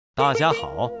大家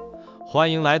好，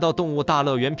欢迎来到动物大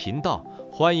乐园频道，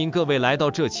欢迎各位来到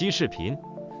这期视频。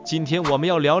今天我们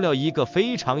要聊聊一个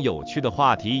非常有趣的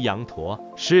话题——羊驼。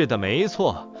是的，没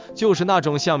错，就是那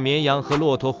种像绵羊和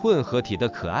骆驼混合体的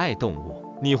可爱动物。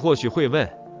你或许会问，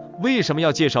为什么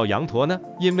要介绍羊驼呢？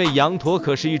因为羊驼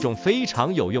可是一种非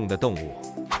常有用的动物，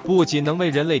不仅能为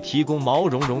人类提供毛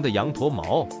茸茸的羊驼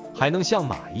毛，还能像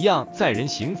马一样载人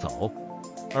行走。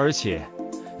而且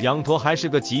羊驼还是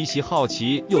个极其好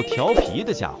奇又调皮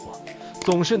的家伙，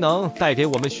总是能带给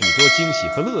我们许多惊喜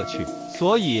和乐趣。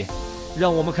所以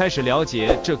让我们开始了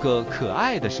解这个可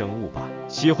爱的生物吧。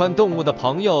喜欢动物的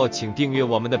朋友请订阅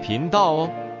我们的频道哦。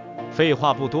废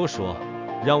话不多说，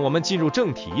让我们进入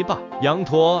正题吧。羊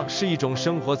驼是一种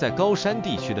生活在高山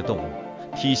地区的动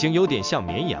物，体型有点像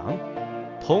绵羊，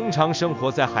通常生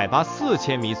活在海拔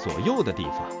4000米左右的地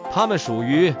方。它们属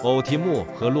于偶蹄目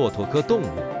和骆驼科动物，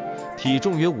体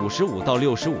重约55到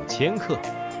65千克，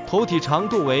头体长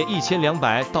度为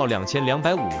1200到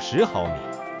2250毫米。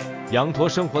羊驼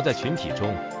生活在群体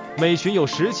中，每群有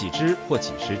10几只或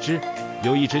几十只，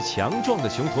由一只强壮的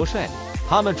雄驼率领。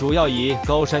它们主要以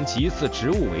高山极次植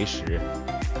物为食。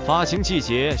发情季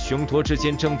节，雄驼之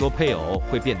间争夺配偶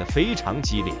会变得非常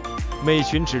激烈，每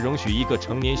群只容许一个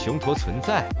成年雄驼存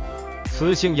在。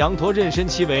雌性羊驼妊娠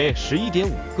期为11.5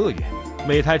个月，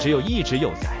每胎只有1只幼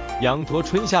崽。羊驼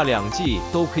春夏2季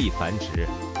都可以繁殖。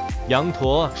羊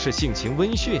驼是性情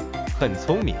温驯，很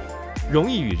聪明，容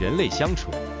易与人类相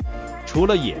处。除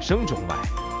了野生种外，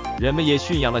人们也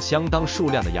驯养了相当数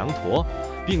量的羊驼，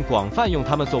并广泛用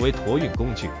它们作为驮运工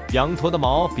具。羊驼的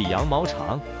毛比羊毛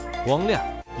长，光亮，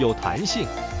有弹性，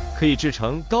可以制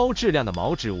成高质量的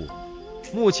毛织物。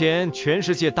目前全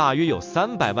世界大约有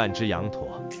300万只羊驼，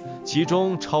其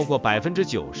中超过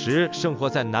90%生活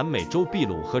在南美洲秘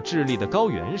鲁和智利的高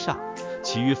原上，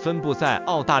其余分布在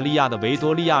澳大利亚的维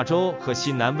多利亚州和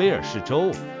新南威尔士州。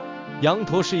羊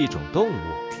驼是一种动物，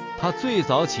它最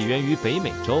早起源于北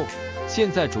美洲，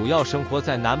现在主要生活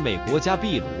在南美国家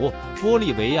秘鲁、玻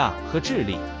利维亚和智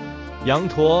利。羊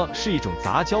驼是一种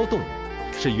杂交动物，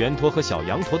是圆驼和小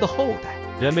羊驼的后代。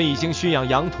人们已经驯养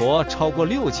羊驼超过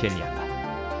6000年了。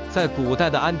在古代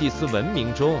的安第斯文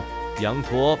明中，羊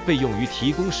驼被用于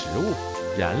提供食物、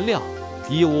燃料、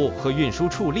衣物和运输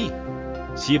畜力。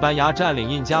西班牙占领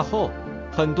印加后，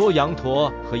很多羊驼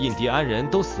和印第安人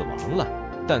都死亡了，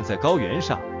但在高原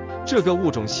上，这个物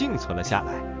种幸存了下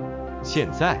来。现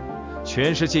在，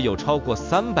全世界有超过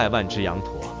300万只羊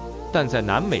驼，但在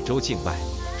南美洲境外，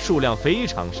数量非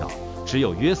常少，只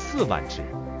有约4万只。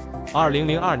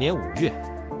2002年5月，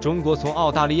中国从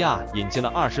澳大利亚引进了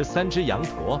23只羊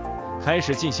驼，开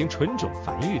始进行纯种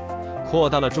繁育，扩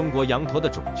大了中国羊驼的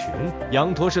种群。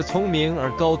羊驼是聪明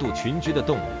而高度群居的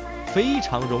动物，非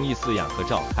常容易饲养和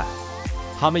照看。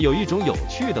它们有一种有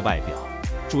趣的外表，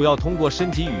主要通过身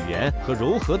体语言和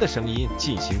柔和的声音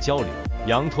进行交流。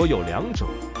羊驼有2种，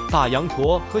大羊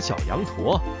驼和小羊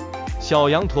驼。小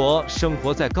羊驼生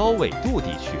活在高纬度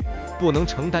地区，不能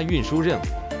承担运输任务。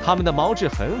它们的毛质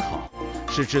很好，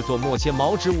是制作磨切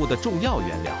毛织物的重要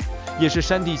原料，也是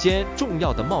山地间重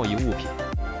要的贸易物品。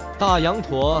大羊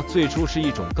驼最初是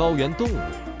一种高原动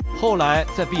物，后来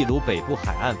在秘鲁北部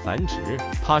海岸繁殖。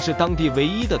它是当地唯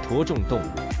一的驮重动物，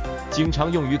经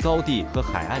常用于高地和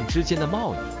海岸之间的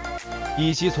贸易，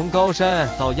以及从高山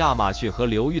到亚马逊河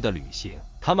流域的旅行。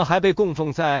它们还被供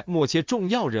奉在默切重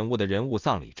要人物的人物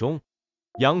葬礼中。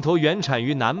羊驼原产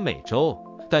于南美洲，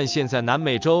但现在南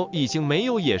美洲已经没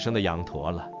有野生的羊驼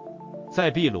了。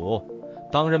在秘鲁，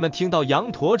当人们听到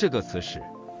羊驼这个词时，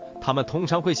他们通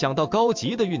常会想到高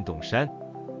级的运动衫，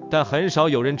但很少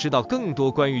有人知道更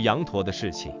多关于羊驼的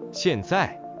事情。现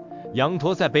在，羊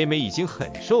驼在北美已经很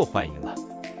受欢迎了，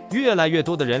越来越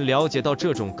多的人了解到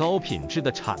这种高品质的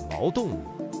产毛动物，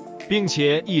并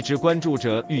且一直关注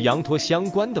着与羊驼相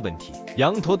关的问题。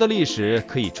羊驼的历史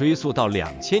可以追溯到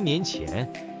2000年前。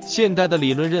现代的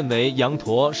理论认为，羊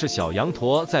驼是小羊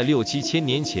驼在6、7千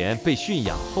年前被驯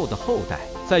养后的后代。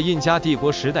在印加帝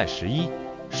国时代11、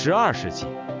12世纪，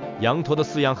羊驼的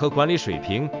饲养和管理水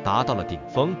平达到了顶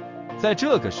峰。在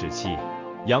这个时期，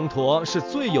羊驼是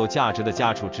最有价值的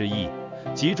家畜之一，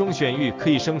集中选育可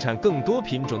以生产更多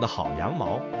品种的好羊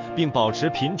毛，并保持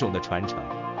品种的传承。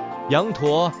羊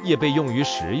驼也被用于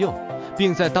食用，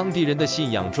并在当地人的信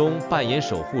仰中扮演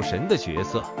守护神的角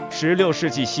色。16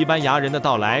世纪西班牙人的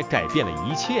到来改变了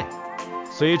一切。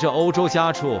随着欧洲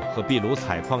家畜和秘鲁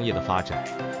采矿业的发展，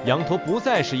羊驼不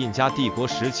再是印加帝国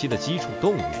时期的基础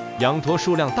动物，羊驼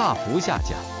数量大幅下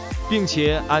降，并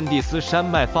且安第斯山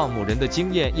脉放牧人的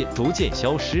经验也逐渐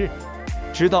消失。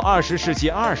直到20世纪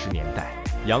20年代，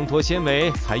羊驼纤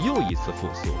维才又一次复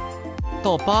苏。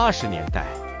到80年代，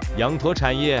羊驼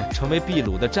产业成为秘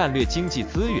鲁的战略经济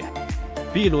资源。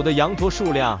秘鲁的羊驼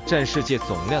数量占世界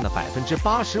总量的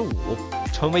85%，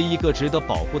成为一个值得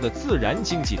保护的自然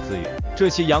经济资源。这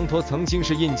些羊驼曾经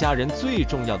是印加人最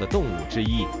重要的动物之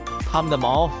一，它们的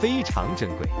毛非常珍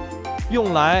贵，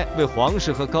用来为皇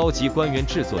室和高级官员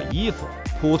制作衣服。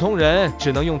普通人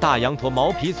只能用大羊驼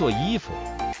毛皮做衣服。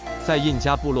在印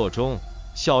加部落中，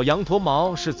小羊驼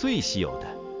毛是最稀有的，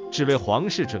只为皇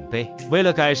室准备。为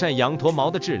了改善羊驼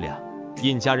毛的质量，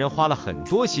印加人花了很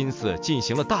多心思，进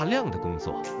行了大量的工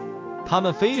作。他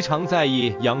们非常在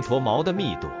意羊驼毛的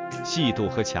密度、细度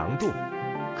和强度。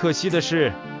可惜的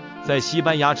是，在西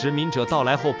班牙殖民者到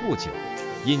来后不久，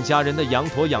印加人的羊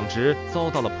驼养殖遭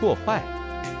到了破坏。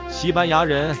西班牙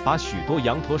人把许多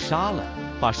羊驼杀了，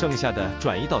把剩下的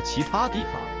转移到其他地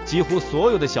方。几乎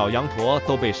所有的小羊驼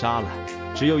都被杀了，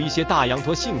只有一些大羊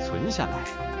驼幸存下来。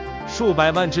数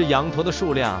百万只羊驼的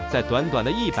数量在短短的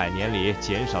100年里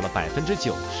减少了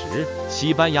90%。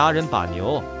西班牙人把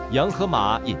牛、羊和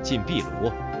马引进秘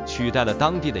鲁，取代了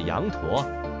当地的羊驼。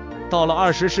到了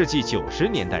20世纪90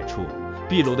年代初，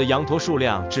秘鲁的羊驼数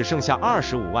量只剩下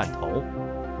25万头。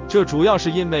这主要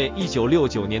是因为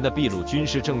1969年的秘鲁军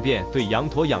事政变对羊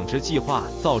驼养殖计划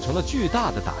造成了巨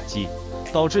大的打击，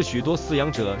导致许多饲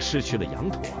养者失去了羊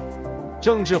驼。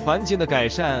政治环境的改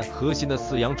善，核心的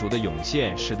饲养主的涌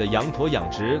现，使得羊驼养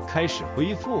殖开始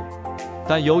恢复。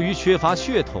但由于缺乏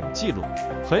血统记录，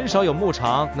很少有牧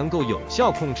场能够有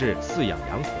效控制饲养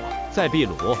羊驼。在秘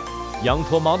鲁，羊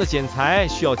驼毛的剪裁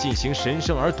需要进行神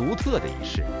圣而独特的仪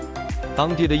式。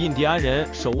当地的印第安人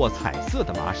手握彩色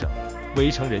的麻绳，围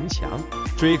成人墙，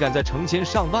追赶在成千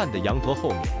上万的羊驼后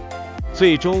面，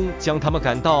最终将他们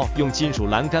赶到用金属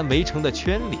栏杆围成的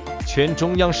圈里。圈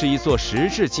中央是一座石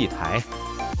质祭台，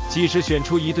祭司选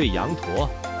出一对羊驼，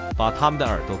把它们的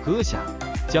耳朵割下，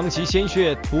将其鲜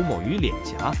血涂抹于脸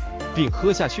颊，并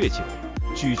喝下血酒，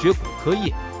咀嚼骨科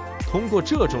叶。通过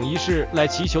这种仪式来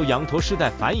祈求羊驼世代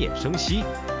繁衍生息。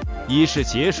仪式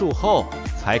结束后，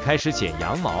才开始剪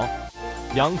羊毛。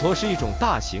羊驼是一种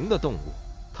大型的动物，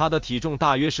它的体重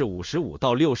大约是55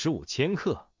到65千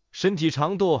克，身体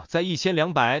长度在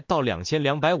1200到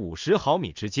2250毫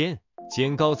米之间，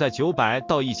肩高在900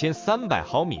到1300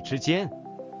毫米之间。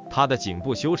它的颈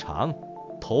部修长，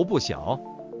头部小，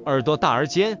耳朵大而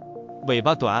尖，尾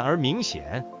巴短而明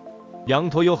显。羊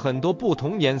驼有很多不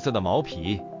同颜色的毛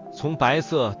皮，从白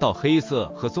色到黑色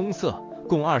和棕色，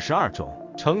共22种。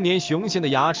成年雄性的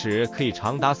牙齿可以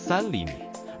长达3厘米，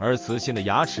而雌性的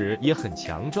牙齿也很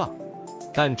强壮。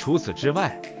但除此之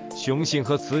外，雄性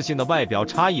和雌性的外表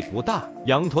差异不大。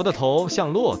羊驼的头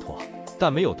像骆驼，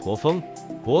但没有驼峰，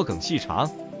脖颈细长，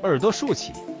耳朵竖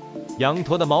起。羊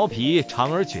驼的毛皮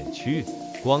长而卷曲，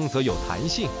光泽有弹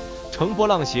性，呈波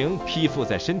浪形披附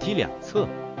在身体两侧。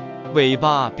尾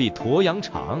巴比驼羊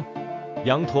长，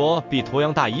羊驼比驼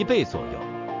羊大1倍左右，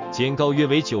肩高约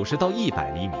为90到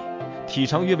100厘米，体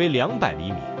长约为200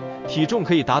厘米，体重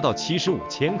可以达到75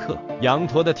千克。羊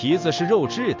驼的蹄子是肉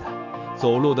质的，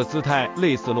走路的姿态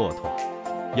类似骆驼。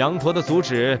羊驼的足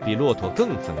趾比骆驼更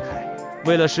分开，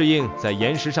为了适应在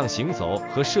岩石上行走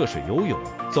和涉水游泳。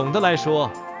总的来说，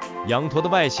羊驼的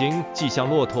外形既像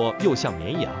骆驼又像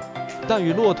绵羊，但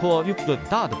与骆驼有很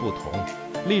大的不同。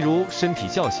例如，身体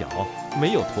较小，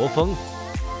没有驼峰，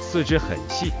四肢很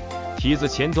细，蹄子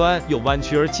前端有弯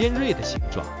曲而尖锐的形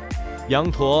状。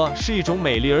羊驼是一种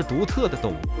美丽而独特的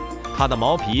动物，它的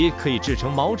毛皮可以制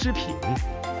成毛织品。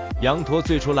羊驼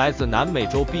最初来自南美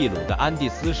洲秘鲁的安第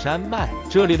斯山脉，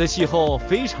这里的气候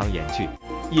非常严峻，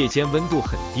夜间温度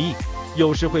很低，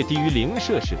有时会低于0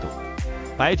摄氏度，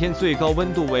白天最高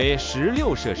温度为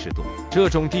16摄氏度。这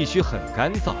种地区很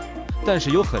干燥，但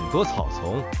是有很多草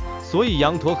丛，所以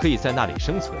羊驼可以在那里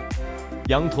生存。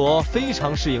羊驼非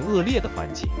常适应恶劣的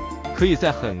环境，可以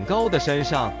在很高的山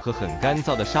上和很干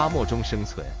燥的沙漠中生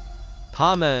存。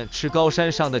它们吃高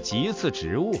山上的棘刺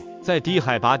植物。在低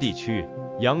海拔地区，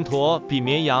羊驼比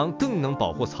绵羊更能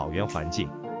保护草原环境。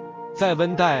在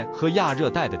温带和亚热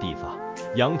带的地方，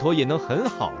羊驼也能很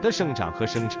好的生长和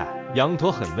生产。羊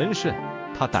驼很温顺，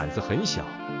它胆子很小，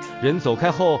人走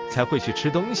开后才会去吃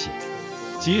东西。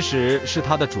即使是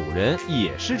它的主人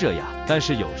也是这样，但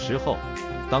是有时候，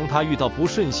当它遇到不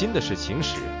顺心的事情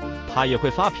时，它也会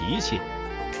发脾气，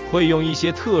会用一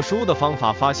些特殊的方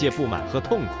法发泄不满和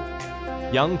痛苦。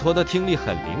羊驼的听力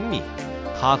很灵敏，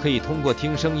它可以通过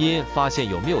听声音发现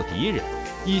有没有敌人，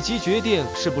以及决定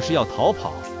是不是要逃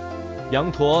跑。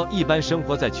羊驼一般生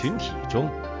活在群体中，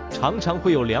常常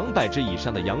会有200只以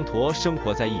上的羊驼生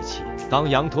活在一起。当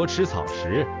羊驼吃草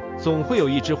时，总会有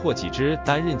1只或几只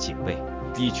担任警卫，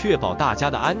以确保大家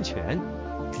的安全。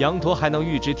羊驼还能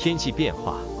预知天气变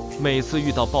化，每次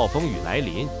遇到暴风雨来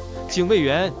临，警卫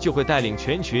员就会带领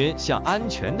全群向安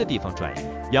全的地方转移。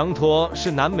羊驼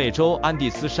是南美洲安第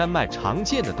斯山脉常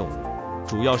见的动物，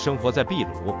主要生活在秘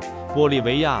鲁、玻利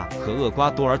维亚和厄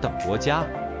瓜多尔等国家。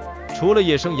除了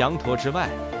野生羊驼之外，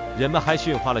人们还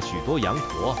驯化了许多羊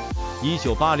驼。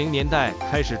1980年代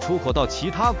开始出口到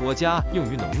其他国家用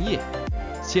于农业。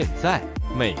现在，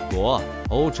美国、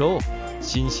欧洲、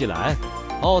新西兰、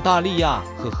澳大利亚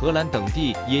和荷兰等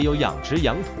地也有养殖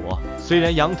羊驼。虽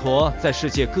然羊驼在世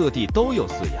界各地都有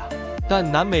饲养，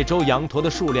但南美洲羊驼的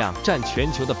数量占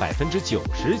全球的99%，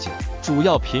主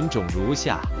要品种如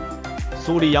下：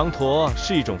苏里羊驼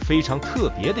是一种非常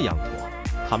特别的羊驼，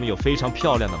它们有非常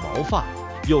漂亮的毛发，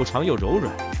又长又柔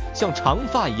软，像长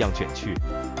发一样卷曲。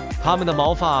它们的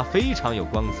毛发非常有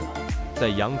光泽，在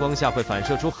阳光下会反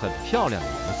射出很漂亮的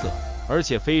颜色，而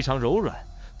且非常柔软，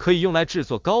可以用来制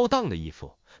作高档的衣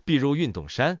服，比如运动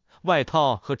衫、外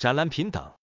套和展览品等。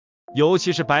尤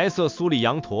其是白色苏里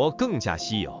羊驼更加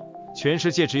稀有，全世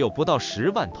界只有不到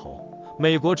10万头，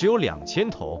美国只有2000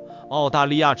头，澳大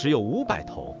利亚只有500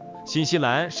头，新西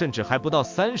兰甚至还不到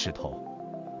30头。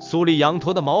苏里羊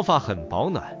驼的毛发很保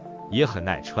暖，也很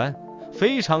耐穿，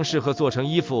非常适合做成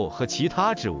衣服和其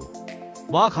他织物。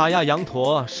瓦卡亚羊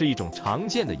驼是一种常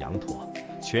见的羊驼，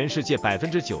全世界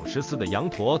94%的羊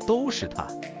驼都是它。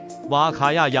瓦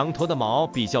卡亚羊驼的毛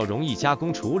比较容易加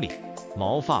工处理，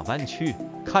毛发弯曲，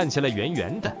看起来圆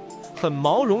圆的，很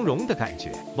毛茸茸的感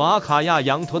觉。瓦卡亚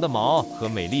羊驼的毛和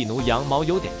美利奴羊毛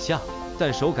有点像，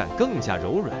但手感更加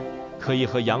柔软，可以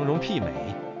和羊绒媲美。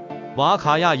瓦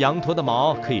卡亚羊驼的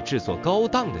毛可以制作高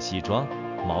档的西装、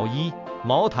毛衣、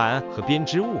毛毯和编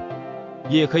织物，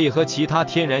也可以和其他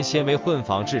天然纤维混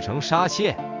纺制成纱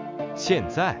线。现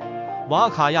在，瓦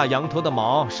卡亚羊驼的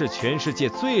毛是全世界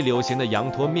最流行的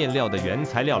羊驼面料的原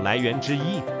材料来源之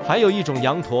一。还有一种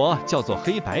羊驼叫做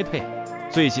黑白配，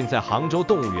最近在杭州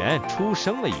动物园出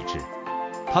生了一只，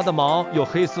它的毛有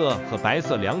黑色和白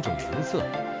色2种颜色，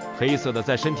黑色的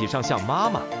在身体上像妈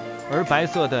妈，而白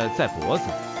色的在脖子、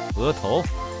额头、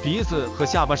鼻子和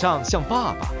下巴上像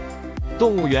爸爸。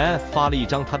动物园发了一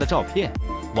张它的照片，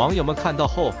网友们看到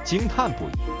后惊叹不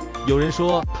已。有人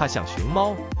说它像熊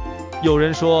猫，有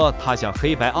人说它像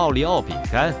黑白奥利奥饼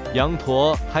干。羊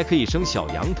驼还可以生小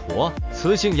羊驼，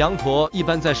雌性羊驼一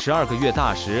般在12个月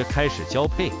大时开始交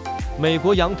配，美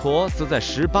国羊驼则在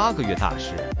18个月大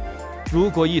时。如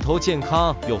果一头健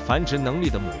康有繁殖能力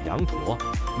的母羊驼，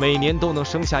每年都能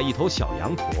生下一头小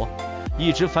羊驼，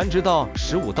一直繁殖到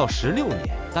15到16年。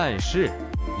但是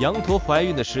羊驼怀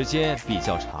孕的时间比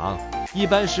较长，一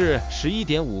般是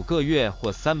11.5个月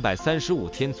或335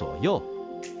天左右。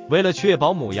为了确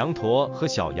保母羊驼和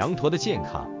小羊驼的健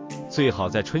康，最好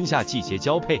在春夏季节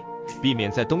交配，避免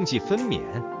在冬季分娩。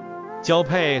交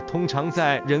配通常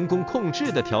在人工控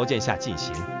制的条件下进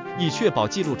行，以确保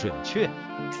记录准确。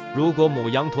如果母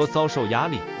羊驼遭受压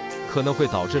力，可能会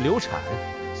导致流产，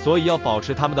所以要保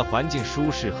持它们的环境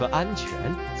舒适和安全。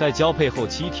在交配后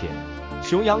7天，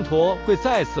雄羊驼会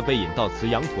再次被引到雌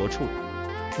羊驼处。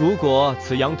如果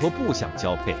雌羊驼不想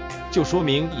交配，就说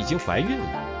明已经怀孕了。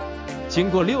经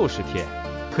过60天，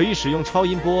可以使用超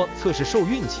音波测试受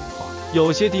孕情况。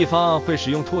有些地方会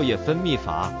使用唾液分泌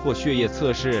法或血液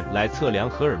测试来测量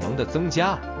荷尔蒙的增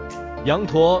加。羊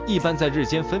驼一般在日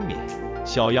间分娩，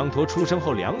小羊驼出生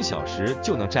后2小时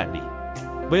就能站立。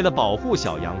为了保护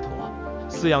小羊驼，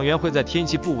饲养员会在天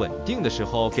气不稳定的时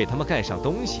候给它们盖上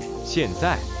东西。现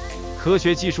在科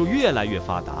学技术越来越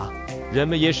发达，人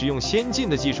们也使用先进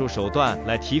的技术手段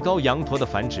来提高羊驼的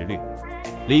繁殖率，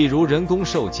例如人工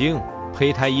受精、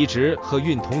胚胎移植和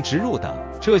孕童植入等。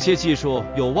这些技术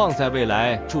有望在未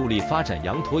来助力发展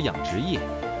羊驼养殖业。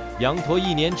羊驼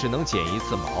1年只能剪1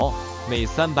次毛，每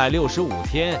365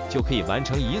天就可以完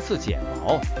成1次剪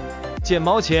毛。剪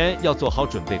毛前要做好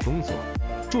准备工作，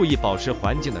注意保持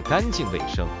环境的干净卫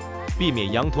生，避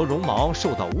免羊驼绒毛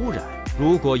受到污染。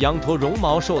如果羊驼绒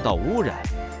毛受到污染，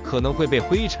可能会被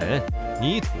灰尘、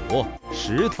泥土、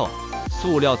石头、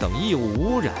塑料等异物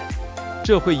污染，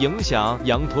这会影响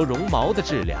羊驼绒毛的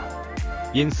质量。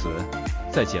因此，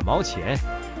在剪毛前，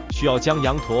需要将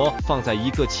羊驼放在一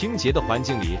个清洁的环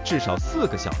境里至少4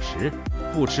个小时，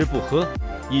不吃不喝，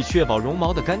以确保绒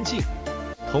毛的干净。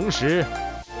同时，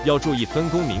要注意分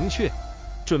工明确，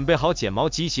准备好剪毛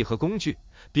机器和工具，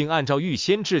并按照预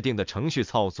先制定的程序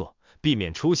操作，避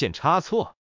免出现差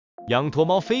错。羊驼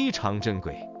毛非常珍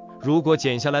贵，如果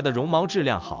剪下来的绒毛质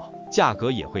量好，价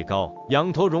格也会高。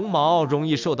羊驼绒毛容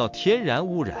易受到天然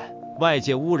污染、外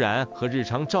界污染和日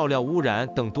常照料污染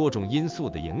等多种因素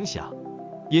的影响，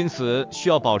因此需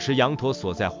要保持羊驼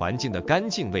所在环境的干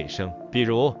净卫生。比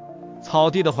如，草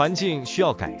地的环境需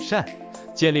要改善，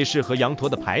建立适合羊驼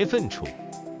的排粪处。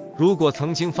如果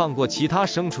曾经放过其他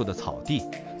牲畜的草地，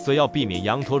则要避免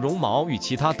羊驼绒毛与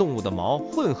其他动物的毛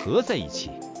混合在一起。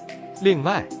另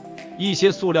外，一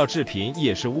些塑料制品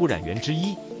也是污染源之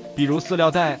一，比如饲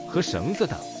料袋和绳子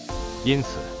等。因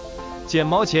此，剪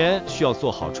毛前需要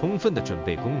做好充分的准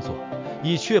备工作，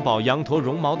以确保羊驼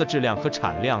绒毛的质量和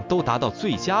产量都达到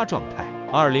最佳状态。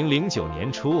2009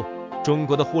年初，中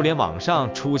国的互联网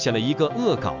上出现了一个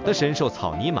恶搞的神兽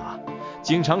草泥马，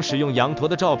经常使用羊驼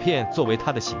的照片作为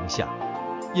它的形象。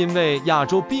因为亚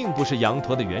洲并不是羊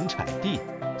驼的原产地，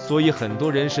所以很多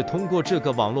人是通过这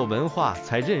个网络文化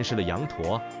才认识了羊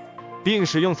驼，并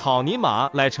使用草泥马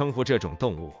来称呼这种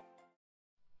动物。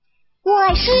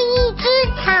我是一只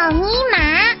草泥马，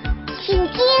请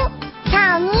听《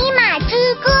草泥马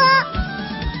之歌》。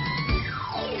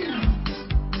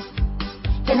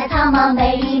站在草莽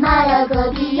美丽马的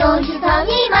隔壁有一只草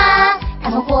泥马，它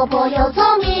们活泼又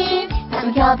聪明，它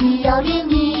们调皮又灵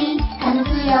敏，它们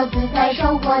自由自在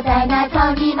生活在那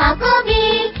草泥马隔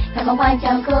壁，它们顽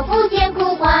强克服艰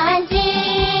苦环境。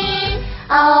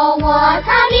哦，我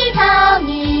草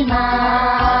泥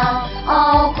马，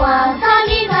哦，狂草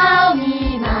泥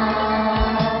马，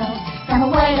它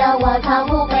们为了我草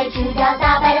不被吃掉，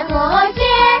打败了和谐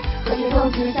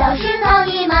从此消失草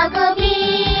泥马隔壁。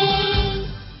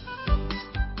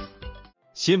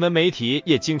新闻媒体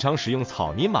也经常使用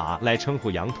草泥马来称呼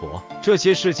羊驼，这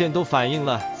些事件都反映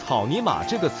了草泥马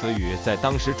这个词语在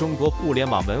当时中国互联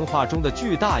网文化中的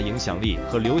巨大影响力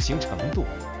和流行程度。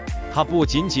它不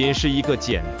仅仅是一个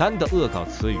简单的恶搞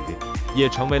词语，也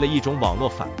成为了一种网络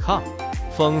反抗、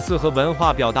讽刺和文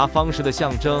化表达方式的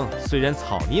象征。虽然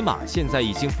草泥马现在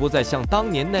已经不再像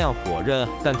当年那样火热，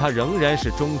但它仍然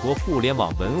是中国互联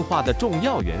网文化的重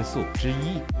要元素之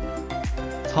一。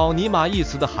草泥马一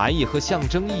词的含义和象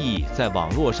征意义在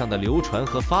网络上的流传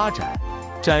和发展，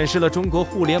展示了中国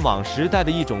互联网时代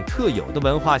的一种特有的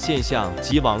文化现象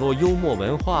及网络幽默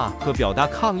文化和表达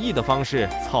抗议的方式。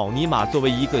草泥马作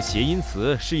为一个谐音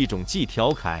词，是一种既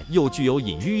调侃又具有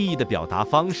隐喻意义的表达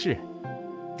方式。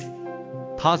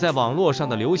它在网络上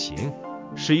的流行，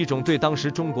是一种对当时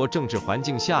中国政治环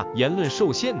境下言论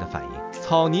受限的反应。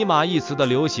草泥马一词的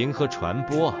流行和传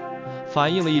播，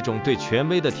反映了一种对权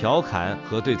威的调侃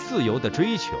和对自由的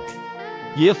追求，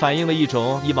也反映了一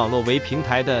种以网络为平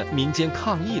台的民间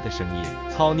抗议的声音。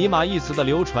草泥马一词的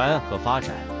流传和发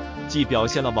展，既表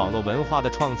现了网络文化的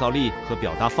创造力和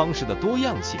表达方式的多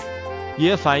样性，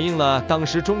也反映了当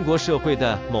时中国社会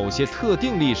的某些特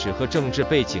定历史和政治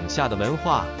背景下的文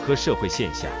化和社会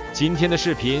现象。今天的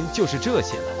视频就是这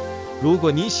些了。如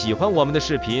果你喜欢我们的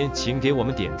视频，请给我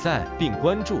们点赞并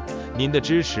关注，您的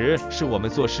支持是我们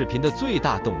做视频的最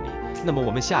大动力。那么我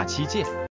们下期见。